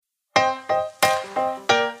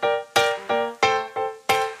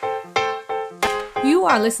You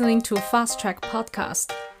are listening to Fast Track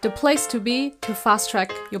Podcast, the place to be to fast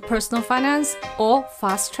track your personal finance or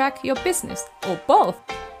fast track your business, or both,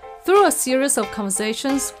 through a series of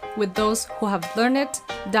conversations with those who have learned it,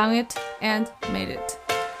 done it, and made it.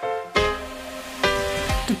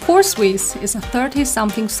 The Poor Swiss is a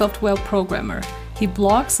 30-something software programmer. He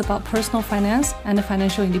blogs about personal finance and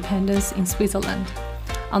financial independence in Switzerland.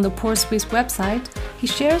 On the Poor Swiss website, he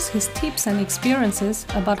shares his tips and experiences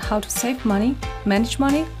about how to save money, manage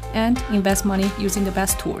money, and invest money using the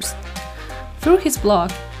best tools. Through his blog,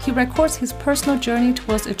 he records his personal journey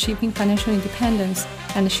towards achieving financial independence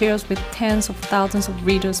and shares with tens of thousands of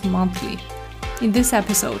readers monthly. In this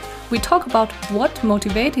episode, we talk about what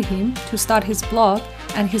motivated him to start his blog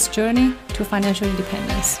and his journey to financial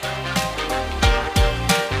independence.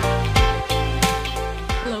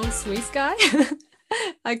 Hello, Swiss guy.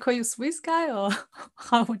 I call you Swiss guy, or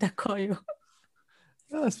how would I call you?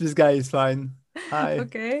 Swiss guy is fine. Hi.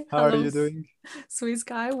 Okay. How are you doing? Swiss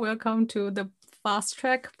guy, welcome to the Fast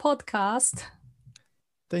Track Podcast.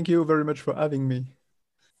 Thank you very much for having me.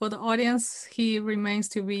 For the audience, he remains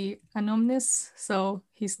to be anonymous, so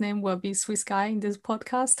his name will be Swiss guy in this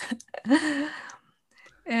podcast.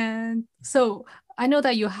 And so I know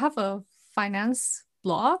that you have a finance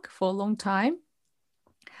blog for a long time.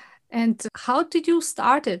 And how did you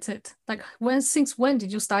start it? Like since when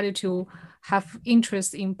did you start to have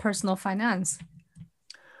interest in personal finance?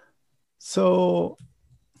 So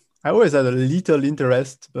I always had a little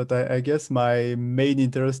interest, but I guess my main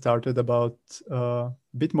interest started about a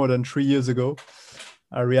bit more than 3 years ago.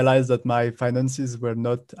 I realized that my finances were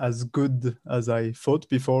not as good as I thought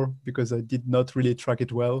before because I did not really track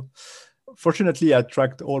it well. Fortunately, I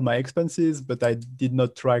tracked all my expenses, but I did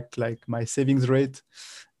not track like my savings rate.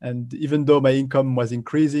 And even though my income was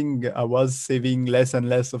increasing, I was saving less and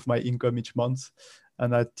less of my income each month.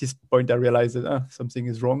 And at this point, I realized that something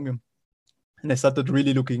is wrong. And I started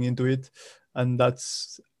really looking into it. And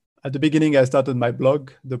that's at the beginning, I started my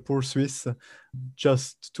blog, The Poor Swiss,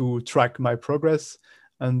 just to track my progress.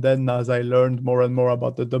 And then as I learned more and more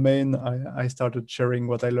about the domain, I started sharing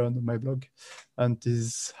what I learned on my blog. And this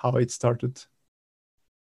is how it started.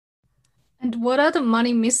 And what other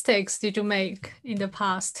money mistakes did you make in the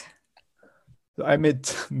past? I made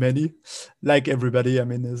many, like everybody. I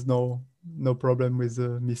mean, there's no problem with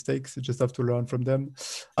mistakes. You just have to learn from them.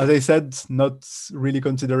 As I said, not really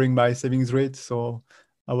considering my savings rate. So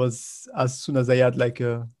I was, as soon as I had like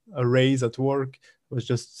a raise at work, I was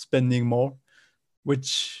just spending more,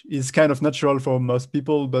 which is kind of natural for most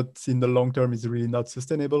people, but in the long term is really not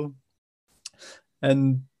sustainable.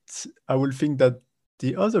 And I will think that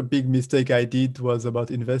the other big mistake I did was about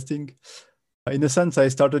investing. In a sense, I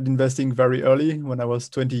started investing very early when I was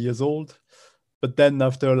 20 years old. But then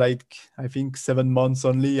after I think 7 months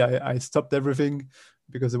only, I stopped everything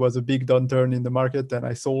because there was a big downturn in the market and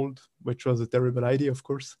I sold, which was a terrible idea, of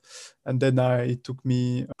course. And then it took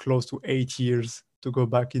me close to 8 years to go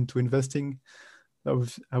back into investing.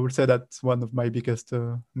 I would say that's one of my biggest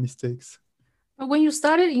mistakes. But when you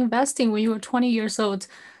started investing when you were 20 years old,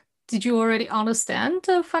 did you already understand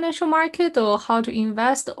the financial market or how to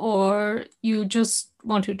invest, or you just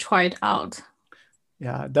want to try it out?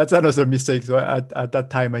 Yeah, that's another mistake. So at that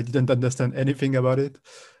time, I didn't understand anything about it.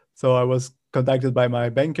 So I was contacted by my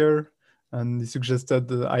banker and he suggested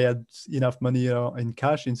that I had enough money in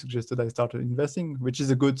cash and suggested I started investing, which is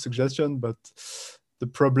a good suggestion. But the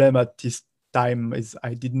problem at this time is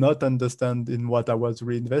I did not understand in what I was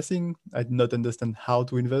reinvesting. I did not understand how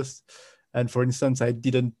to invest. And for instance, I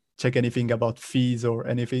didn't check anything about fees or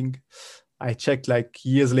anything. I checked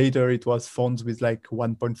years later, it was funds with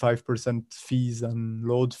 1.5% fees and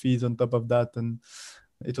load fees on top of that. And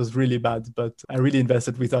it was really bad, but I really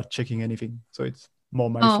invested without checking anything. So it's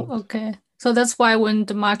more my fault. Oh, okay. So that's why when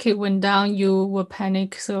the market went down, you were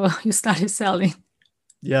panicked. So you started selling.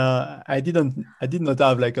 Yeah, I did not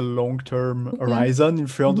have a long-term horizon in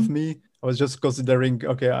front of me. I was just considering,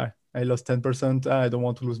 okay, I lost 10%. I don't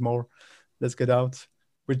want to lose more. Let's get out.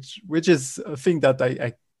 Which is a thing that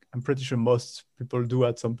I'm pretty sure most people do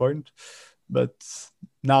at some point. But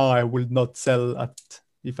now I will not sell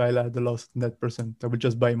if I had the lost net percent. I will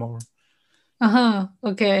just buy more.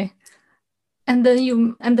 Okay. And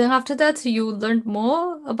then after that, you learned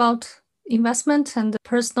more about investment and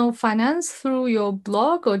personal finance through your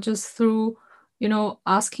blog, or just through,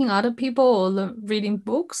 asking other people or reading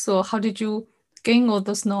books? Or how did you gain all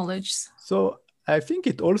those knowledge? So I think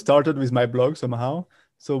it all started with my blog somehow.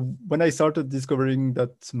 So when I started discovering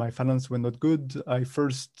that my finances were not good, I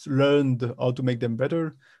first learned how to make them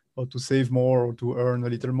better, or to save more, or to earn a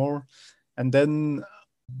little more. And then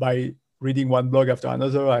by reading one blog after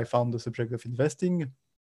another, I found the subject of investing,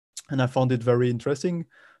 and I found it very interesting.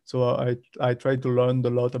 So I tried to learn a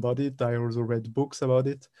lot about it. I also read books about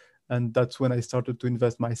it, and that's when I started to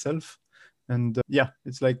invest myself. And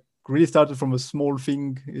it's like really started from a small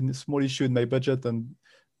thing, in a small issue in my budget, and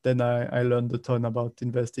then I learned a ton about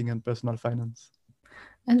investing and personal finance.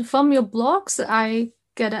 And from your blogs, I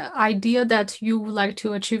get an idea that you would like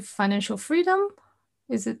to achieve financial freedom.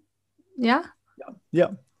 Is it? Yeah. Yeah.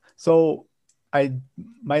 So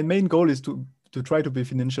my main goal is to try to be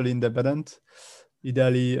financially independent,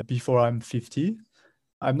 ideally before I'm 50.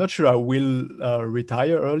 I'm not sure I will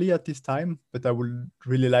retire early at this time, but I would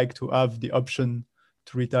really like to have the option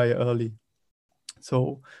to retire early.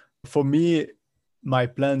 So for me, my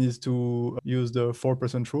plan is to use the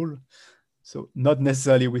 4% rule. So not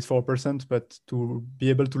necessarily with 4%, but to be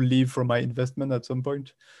able to live from my investment at some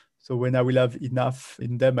point. So when I will have enough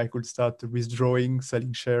in them, I could start withdrawing,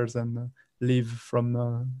 selling shares, and live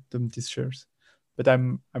from these shares. But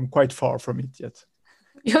I'm quite far from it yet.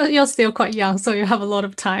 You're still quite young, so you have a lot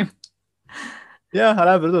of time. Yeah,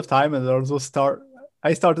 I have a lot of time, and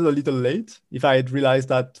I started a little late. If I had realized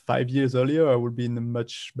that 5 years earlier, I would be in a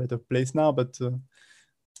much better place now. But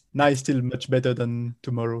now is still much better than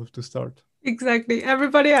tomorrow to start. Exactly.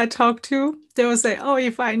 Everybody I talk to, they will say, "Oh,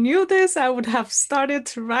 if I knew this, I would have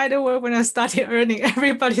started right away when I started earning."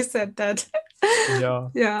 Everybody said that. Yeah.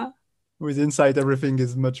 Yeah. With insight, everything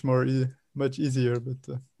is much much easier. But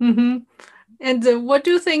Mm-hmm. And what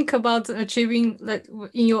do you think about achieving, like,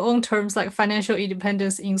 in your own terms, like financial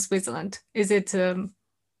independence in Switzerland? Is it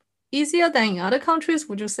easier than in other countries,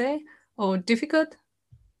 would you say, or difficult?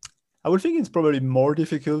 I would think it's probably more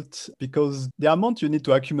difficult because the amount you need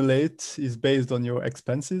to accumulate is based on your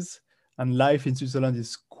expenses, and life in Switzerland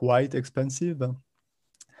is quite expensive.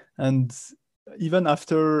 And even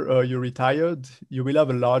after you're retired, you will have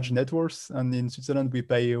a large net worth, and in Switzerland we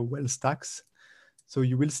pay a wealth tax, so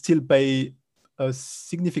you will still pay a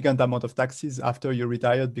significant amount of taxes after you're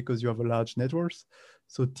retired because you have a large net worth.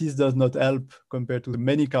 So this does not help compared to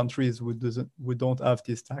many countries who don't have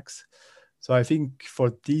this tax. So I think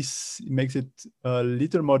for this, it makes it a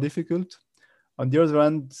little more difficult. On the other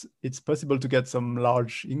hand, it's possible to get some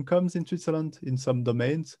large incomes in Switzerland in some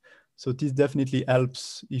domains. So this definitely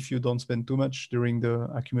helps if you don't spend too much during the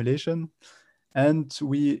accumulation. And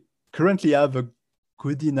we currently have a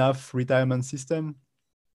good enough retirement system.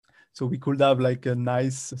 So we could have like a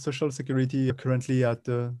nice social security currently at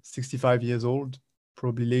 65 years old,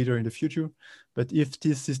 probably later in the future. But if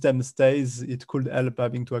this system stays, it could help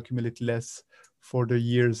having to accumulate less for the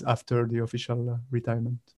years after the official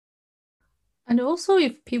retirement. And also,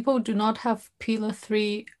 if people do not have Pillar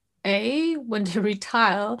 3A when they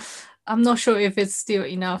retire, I'm not sure if it's still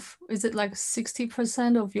enough. Is it like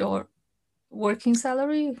 60% of your working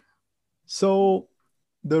salary? So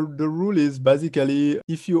the rule is basically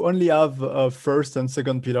if you only have a first and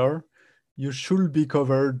second pillar, you should be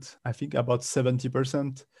covered, I think, about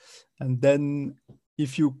 70%. And then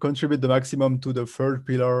if you contribute the maximum to the third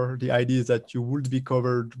pillar, the idea is that you would be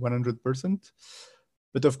covered 100%.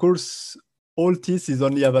 But of course, all this is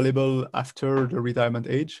only available after the retirement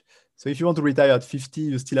age. So if you want to retire at 50,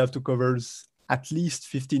 you still have to cover at least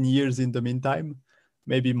 15 years in the meantime,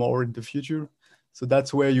 maybe more in the future. So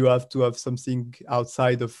that's where you have to have something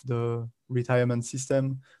outside of the retirement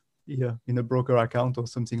system, in a broker account or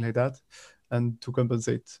something like that, and to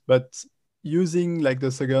compensate. But using like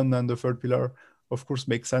the second and the third pillar, of course,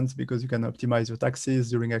 makes sense because you can optimize your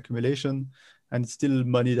taxes during accumulation, and it's still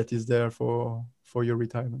money that is there for your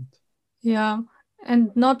retirement. Yeah.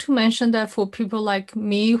 And not to mention that for people like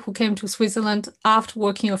me who came to Switzerland after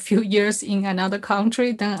working a few years in another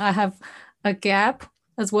country, then I have a gap,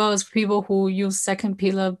 as well as people who use second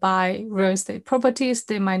pillar buy real estate properties.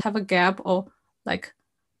 They might have a gap or like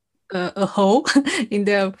a hole in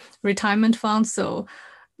their retirement fund. So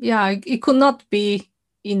yeah, it could not be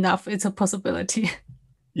enough. It's a possibility.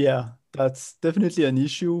 Yeah, that's definitely an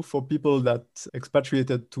issue for people that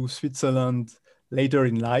expatriated to Switzerland later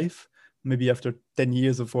in life, maybe after 10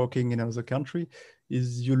 years of working in another country,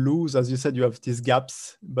 is you lose, as you said, you have these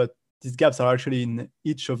gaps, but these gaps are actually in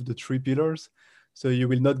each of the three pillars. So you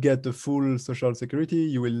will not get the full social security.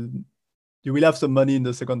 You will have some money in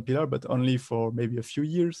the second pillar, but only for maybe a few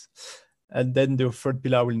years. And then the third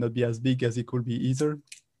pillar will not be as big as it could be either.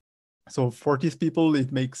 So for these people,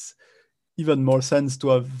 it makes even more sense to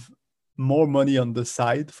have more money on the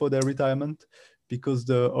side for their retirement, because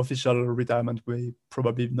the official retirement will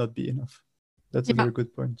probably not be enough. That's a very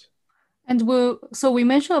good point. And so we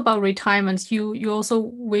mentioned about retirement. You also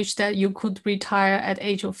wish that you could retire at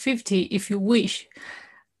age of 50 if you wish.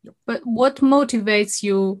 Yep. But what motivates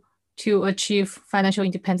you to achieve financial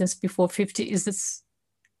independence before 50? Is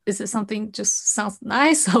it something just sounds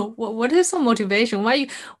nice? Or what is some motivation?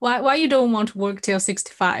 Why you don't want to work till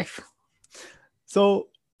 65? So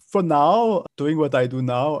for now, doing what I do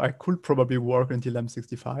now, I could probably work until I'm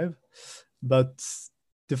 65. But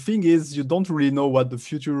the thing is, you don't really know what the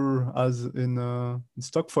future has in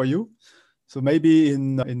stock for you. So maybe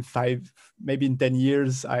maybe in 10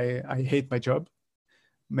 years, I hate my job.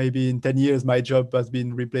 Maybe in 10 years, my job has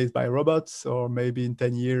been replaced by robots, or maybe in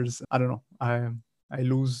 10 years, I don't know,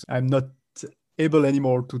 I'm not able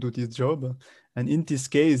anymore to do this job. And in this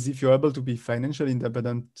case, if you're able to be financially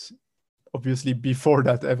independent, obviously before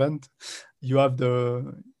that event, you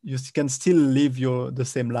can still live the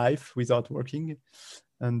same life without working.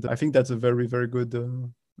 And I think that's a very, very good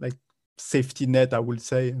like safety net, I would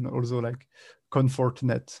say, and also like comfort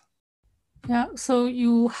net. Yeah, so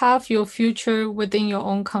you have your future within your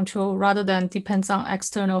own control rather than depends on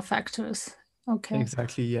external factors. Okay.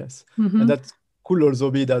 Exactly, yes. And that could also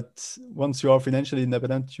be that once you are financially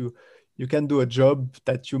independent, you can do a job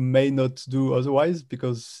that you may not do otherwise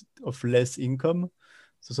because of less income.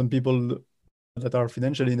 So some people that are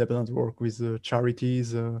financially independent work with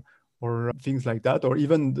charities or things like that, or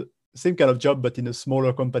even the same kind of job, but in a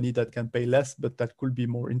smaller company that can pay less, but that could be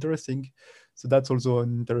more interesting. So that's also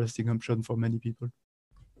an interesting option for many people.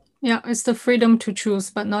 Yeah, it's the freedom to choose,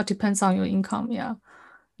 but not depends on your income. Yeah.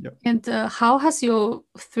 Yeah. And how has your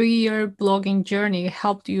 3-year blogging journey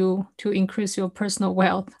helped you to increase your personal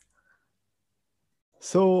wealth?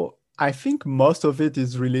 So I think most of it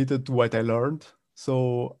is related to what I learned.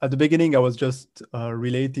 So at the beginning, I was just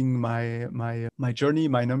relating my journey,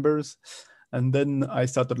 my numbers, and then I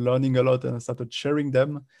started learning a lot and I started sharing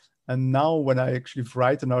them. And now when I actually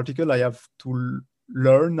write an article, I have to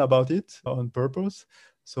learn about it on purpose.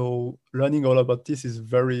 So learning all about this is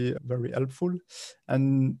very, very helpful.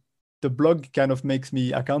 And the blog kind of makes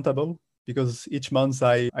me accountable because each month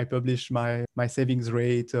I publish my savings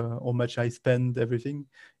rate, how much I spend, everything.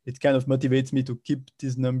 It kind of motivates me to keep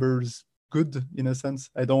these numbers good in a sense.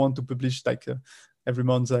 I don't want to publish like every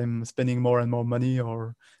month I'm spending more and more money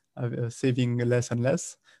or saving less and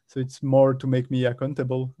less. So it's more to make me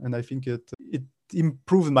accountable. And I think it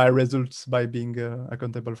improved my results by being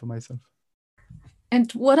accountable for myself. And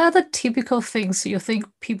what are the typical things you think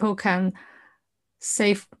people can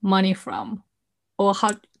save money from, or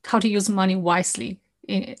how to use money wisely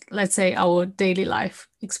in, let's say, our daily life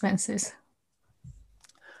expenses?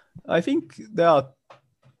 I think there are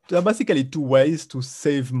basically two ways to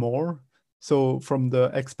save more. So from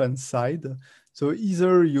the expense side, so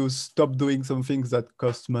either you stop doing some things that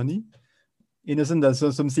cost money. In a sense,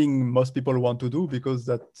 that's something most people want to do because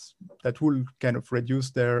that will kind of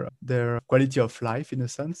reduce their quality of life in a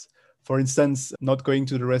sense. For instance, not going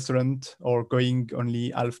to the restaurant or going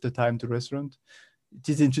only half the time to the restaurant.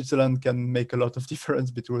 This in Switzerland can make a lot of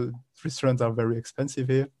difference because restaurants are very expensive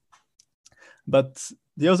here. But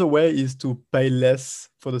the other way is to pay less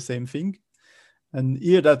for the same thing. And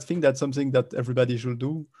here, that's something that everybody should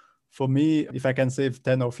do. For me, if I can save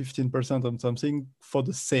 10 or 15% on something for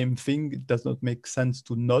the same thing, it does not make sense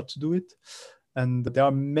to not do it. And there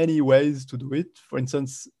are many ways to do it. For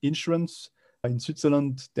instance, insurance in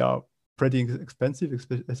Switzerland, they are pretty expensive,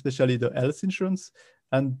 especially the health insurance,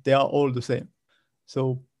 and they are all the same.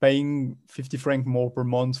 So paying 50 francs more per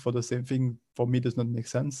month for the same thing for me does not make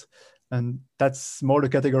sense. And that's more the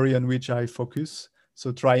category on which I focus.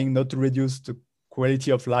 So trying not to reduce the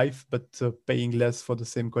quality of life, but paying less for the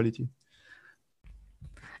same quality.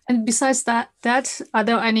 And besides that, are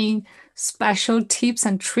there any special tips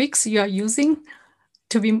and tricks you are using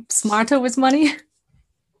to be smarter with money?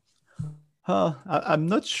 I'm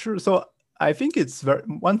not sure. So I think it's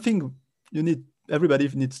one thing everybody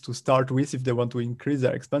needs to start with if they want to increase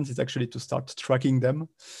their expenses, actually to start tracking them.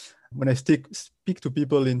 When I speak to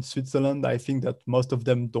people in Switzerland, I think that most of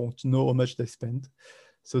them don't know how much they spend.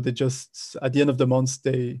 So they just, at the end of the month,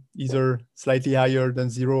 they either slightly higher than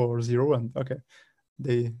zero or zero, and okay,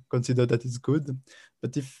 they consider that it's good.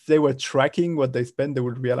 But if they were tracking what they spend, they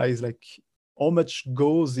would realize like how much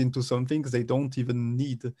goes into some things they don't even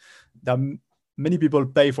need. Many people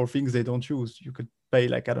pay for things they don't use. You could pay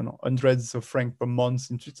like, I don't know, hundreds of francs per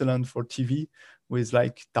month in Switzerland for TV with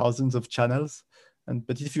like thousands of channels.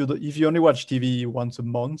 But if you only watch TV once a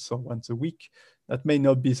month or once a week, that may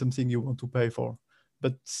not be something you want to pay for.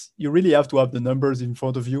 But you really have to have the numbers in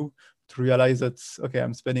front of you to realize that, okay,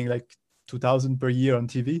 I'm spending like 2,000 per year on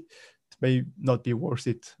TV. It may not be worth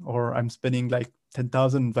it. Or I'm spending like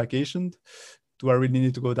 10,000 on vacation. Do I really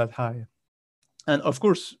need to go that high? And of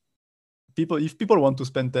course, if people want to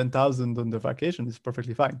spend 10,000 on the vacation, it's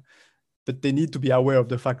perfectly fine. but they need to be aware of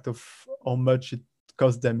the fact of how much it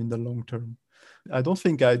costs them in the long term. I don't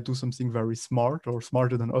think I do something very smart or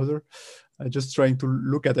smarter than other. I just trying to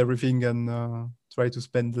look at everything and try to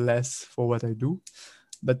spend less for what I do.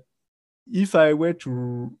 But if I were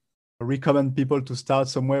to recommend people to start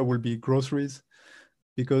somewhere, will be groceries,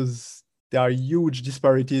 because there are huge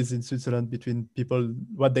disparities in Switzerland between people,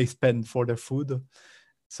 what they spend for their food.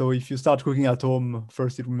 So if you start cooking at home,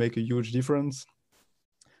 first it will make a huge difference.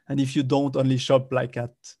 And if you don't only shop like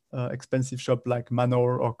at expensive shop like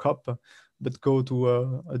Manor or Coop, but go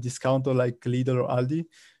to a discounter like Lidl or Aldi,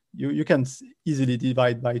 you can easily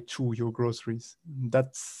divide by 2 your groceries.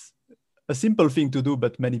 That's a simple thing to do,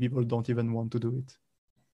 but many people don't even want to do it.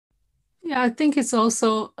 Yeah, I think it's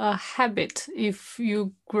also a habit. If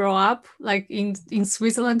you grow up, like in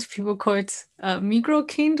Switzerland, people call it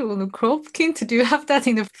Migros-Kind or the Coop-Kind. Do you have that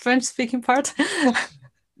in the French-speaking part?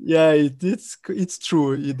 Yeah, it's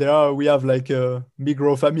true. We have like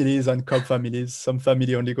Migros families and Coop families. Some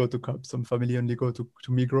family only go to Coop, some family only go to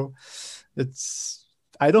Migros.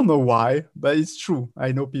 I don't know why, but it's true.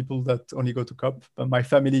 I know people that only go to Coop, but my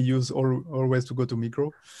family always to go to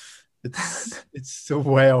Migros. It's a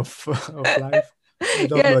way of life. I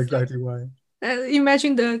don't know exactly why.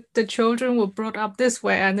 Imagine the children were brought up this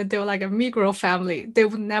way and they were like a Migros family. They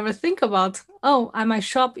would never think about, oh, I might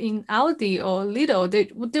shop in Aldi or Lidl.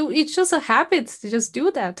 It's just a habit to just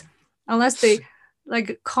do that. Unless they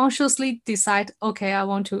like consciously decide, okay, I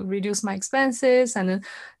want to reduce my expenses. And then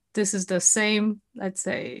this is the same, let's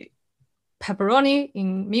say, pepperoni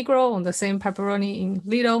in Migros or the same pepperoni in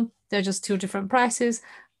Lidl. They're just 2 different prices.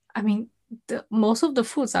 I mean, most of the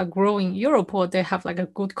foods are grown in Europe, or they have like a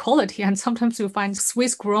good quality, and sometimes you find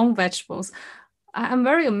Swiss grown vegetables. I'm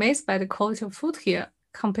very amazed by the quality of food here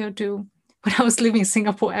compared to when I was living in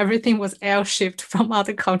Singapore. Everything was air shipped from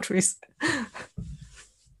other countries.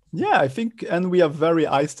 Yeah, I think, and we have very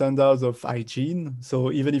high standards of hygiene.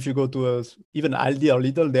 So even if you go to even Aldi or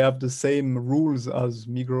Lidl, they have the same rules as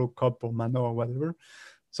Migros, Coop, or Manor or whatever.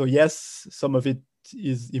 So yes, some of it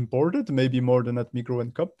is imported, maybe more than at Migros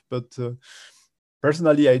and Coop, but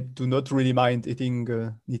personally, I do not really mind eating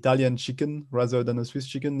an Italian chicken rather than a Swiss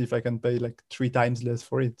chicken if I can pay like 3 times less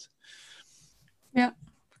for it. Yeah.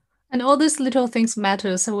 And all these little things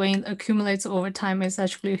matter. So when it accumulates over time, it's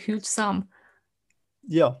actually a huge sum.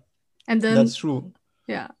 Yeah, and then that's true.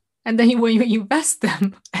 Yeah. And then when you invest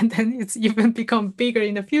them, and then it's even become bigger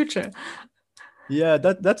in the future. Yeah,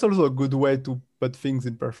 that's also a good way to put things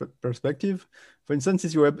in perspective. For instance,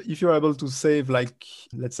 if you're able to save like,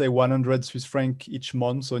 let's say 100 Swiss franc each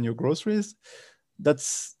month on your groceries,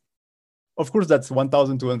 of course that's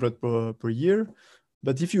 1,200 per year.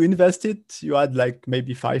 But if you invest it, you add like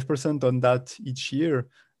maybe 5% on that each year.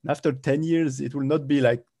 And after 10 years, it will not be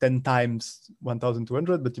like 10 times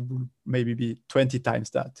 1,200, but it will maybe be 20 times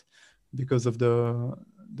that, because of the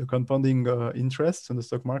compounding interest on the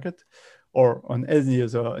stock market, or on any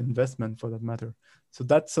other investment for that matter. So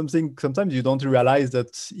that's something sometimes you don't realize,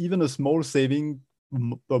 that even a small saving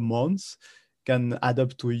per month can add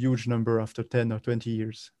up to a huge number after 10 or 20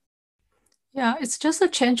 years. Yeah, it's just a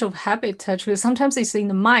change of habit, actually. Sometimes it's in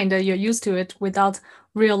the mind that you're used to it without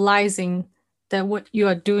realizing that what you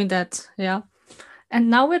are doing that. Yeah. And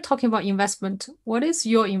now we're talking about investment. What is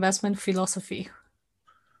your investment philosophy?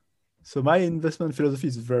 So my investment philosophy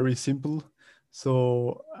is very simple.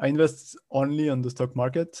 So I invest only on the stock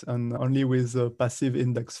market and only with passive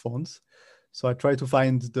index funds. So I try to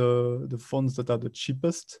find the funds that are the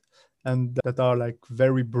cheapest and that are like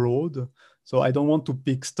very broad. So I don't want to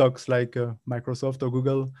pick stocks like Microsoft or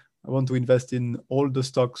Google. I want to invest in all the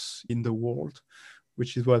stocks in the world,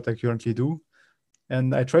 which is what I currently do.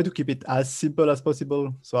 And I try to keep it as simple as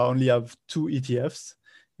possible. So I only have 2 ETFs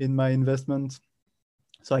in my investment.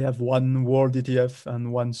 So I have one world ETF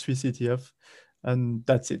and one Swiss ETF, and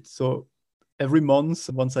that's it. So every month,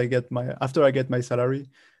 after I get my salary,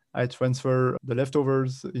 I transfer the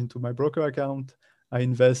leftovers into my broker account. I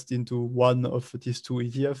invest into one of these 2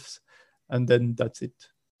 ETFs, and then that's it.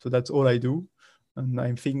 So that's all I do. And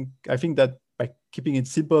I think that by keeping it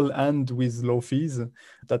simple and with low fees,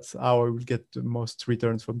 that's how I will get the most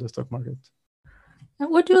returns from the stock market.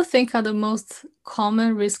 And what do you think are the most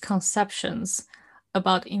common misconceptions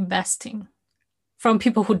about investing from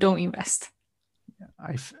people who don't invest?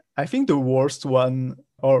 I think the worst one,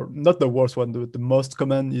 or not the worst one, the most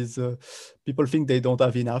common is people think they don't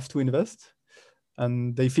have enough to invest,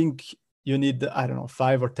 and they think you need, I don't know,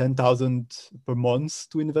 5 or 10,000 per month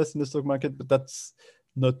to invest in the stock market, but that's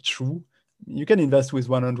not true. You can invest with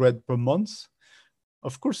 100 per month,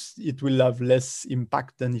 of course, it will have less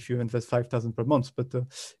impact than if you invest 5,000 per month, but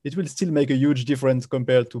it will still make a huge difference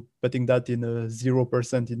compared to putting that in a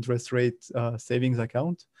 0% interest rate savings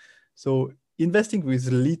account. So investing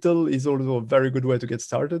with little is also a very good way to get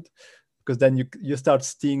started, because then you start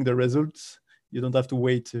seeing the results. You don't have to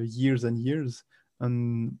wait years and years.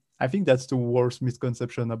 And I think that's the worst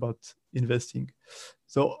misconception about investing.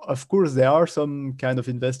 So of course, there are some kind of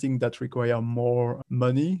investing that require more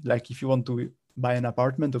money. Like if you want to buy an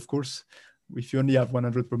apartment, of course, if you only have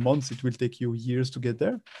 100 per month, it will take you years to get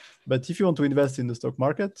there. But if you want to invest in the stock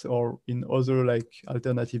market or in other like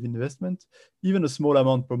alternative investment, even a small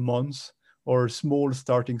amount per month or a small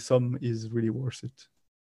starting sum is really worth it.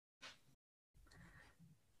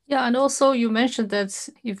 Yeah, and also you mentioned that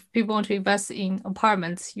if people want to invest in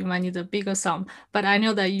apartments, you might need a bigger sum. But I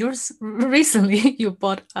know that yours recently you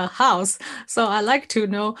bought a house, so I'd like to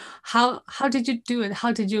know how did you do it?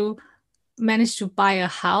 How did you manage to buy a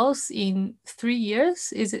house in 3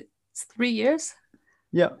 years? Is it 3 years?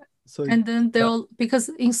 Yeah. So and then they'll because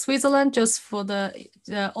in Switzerland, just for the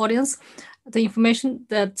audience, the information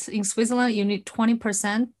that in Switzerland you need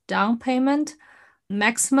 20% down payment.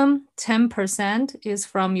 Maximum 10% is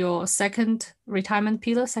from your second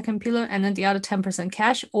pillar, and then the other 10%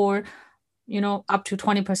 cash, or up to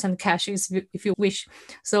 20% cash is if you wish.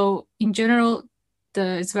 So in general,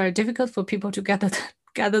 it's very difficult for people to gather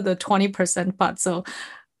the 20% part. So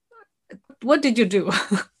what did you do?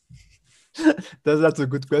 That's a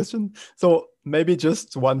good question. So maybe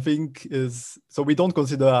just one thing is, so we don't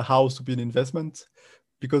consider a house to be an investment,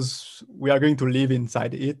 because we are going to live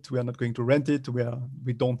inside it. We are not going to rent it.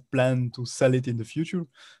 We don't plan to sell it in the future.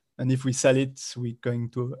 And if we sell it, we're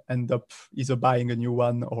going to end up either buying a new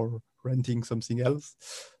one or renting something else.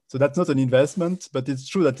 So that's not an investment, but it's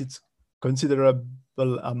true that it's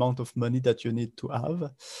considerable amount of money that you need to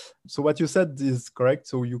have. So what you said is correct.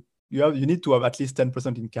 So you need to have at least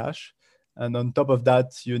 10% in cash. And on top of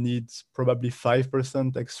that, you need probably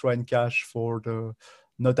 5% extra in cash for the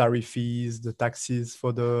notary fees, the taxes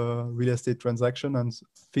for the real estate transaction and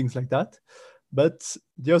things like that. But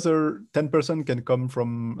the other 10% can come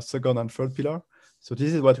from second and third pillar. So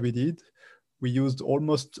this is what we did. We used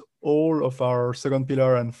almost all of our second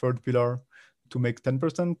pillar and third pillar to make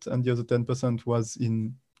 10%, and the other 10% was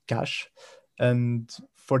in cash. And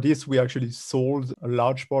for this, we actually sold a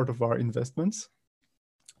large part of our investments.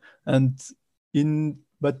 But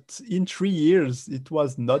in 3 years, it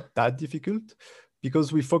was not that difficult,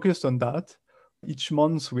 because we focused on that. Each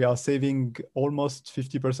month, we are saving almost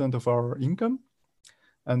 50% of our income,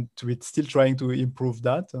 and we're still trying to improve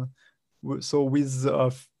that. So with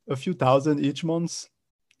a few thousand each month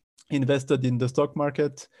invested in the stock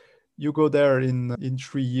market, you go there in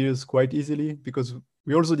 3 years quite easily, because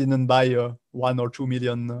we also didn't buy a 1 or 2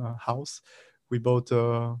 million house. We bought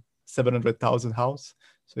a 700,000 house.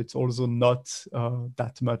 So it's also not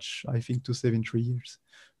that much, I think, to save in 3 years.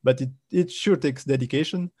 But it sure takes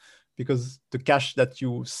dedication, because the cash that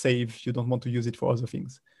you save, you don't want to use it for other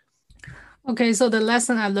things. Okay, so the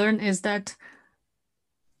lesson I learned is that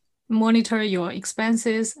monitor your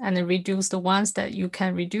expenses and then reduce the ones that you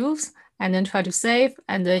can reduce, and then try to save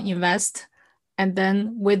and then invest. And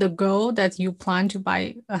then with the goal that you plan to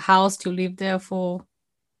buy a house to live there for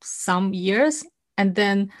some years, and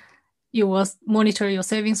then you will monitor your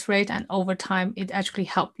savings rate, and over time, it actually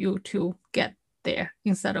help you to get there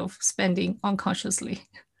instead of spending unconsciously.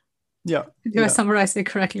 Yeah. Did I summarize it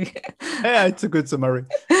correctly? Yeah, it's a good summary.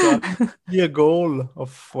 So the goal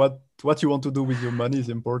of what you want to do with your money is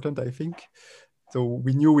important, I think. So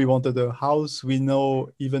we knew we wanted a house. We know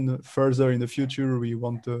even further in the future, we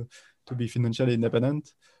want to be financially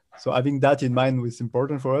independent. So having that in mind was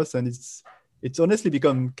important for us. And it's honestly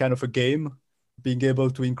become kind of a game, being able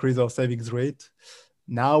to increase our savings rate.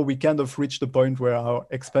 Now we kind of reached the point where our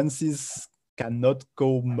expenses cannot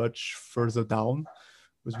go much further down,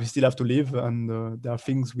 because we still have to live, and there are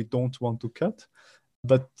things we don't want to cut.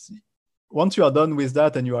 But once you are done with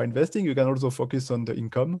that and you are investing, you can also focus on the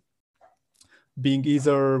income, being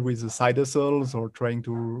either with the side hustles or trying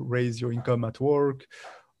to raise your income at work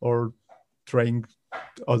or trying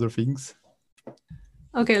other things.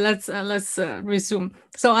 Okay, let's resume.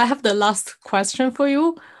 So I have the last question for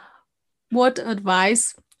you. What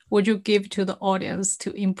advice would you give to the audience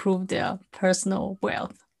to improve their personal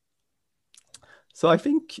wealth? So I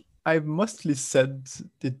think I've mostly said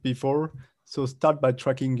it before. So start by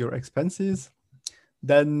tracking your expenses,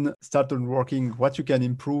 then start on working what you can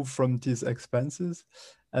improve from these expenses.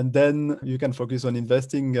 And then you can focus on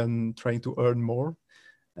investing and trying to earn more.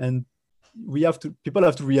 And people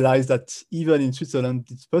have to realize that even in Switzerland,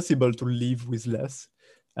 it's possible to live with less.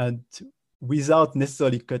 And without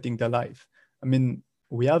necessarily cutting their life. I mean,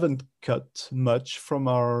 we haven't cut much from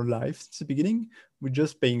our life since the beginning. We're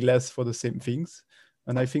just paying less for the same things.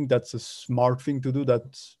 And I think that's a smart thing to do,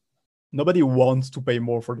 that nobody wants to pay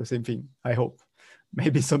more for the same thing, I hope.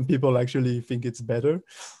 Maybe some people actually think it's better,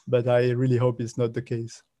 but I really hope it's not the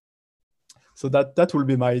case. So that will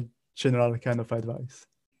be my general kind of advice.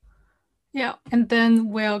 Yeah. And then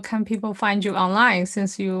where can people find you online,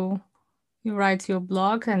 since you write your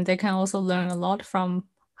blog, and they can also learn a lot from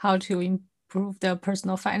how to improve their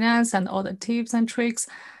personal finance and all the tips and tricks?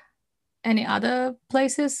 Any other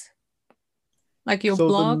places like your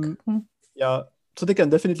blog? Yeah, so they can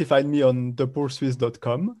definitely find me on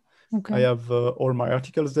thepourswiss.com. Okay. I have all my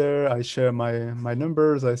articles there. I share my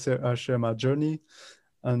numbers. I share my journey.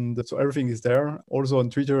 And so everything is there. Also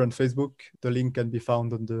on Twitter and Facebook, the link can be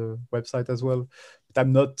found on the website as well. But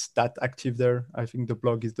I'm not that active there. I think the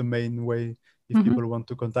blog is the main way if people want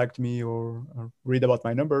to contact me or read about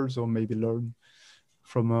my numbers or maybe learn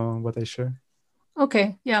from what I share.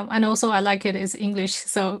 Okay, yeah. And also I like it's English,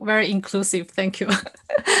 so very inclusive. Thank you.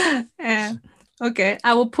 Okay,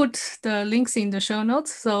 I will put the links in the show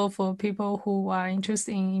notes. So for people who are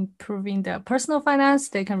interested in improving their personal finance,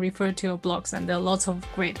 they can refer to your blogs, and there are lots of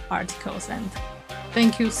great articles. And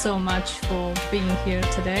thank you so much for being here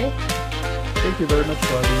today. Thank you very much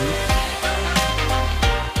for having me.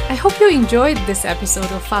 I hope you enjoyed this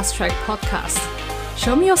episode of Fast Track Podcast.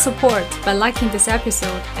 Show me your support by liking this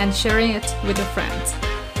episode and sharing it with your friends.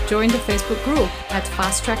 Join the Facebook group at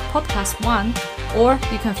Fast Track Podcast 1, or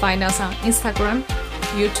you can find us on Instagram,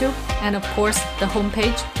 YouTube, and of course the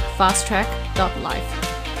homepage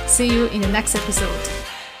fasttrack.life. See you in the next episode.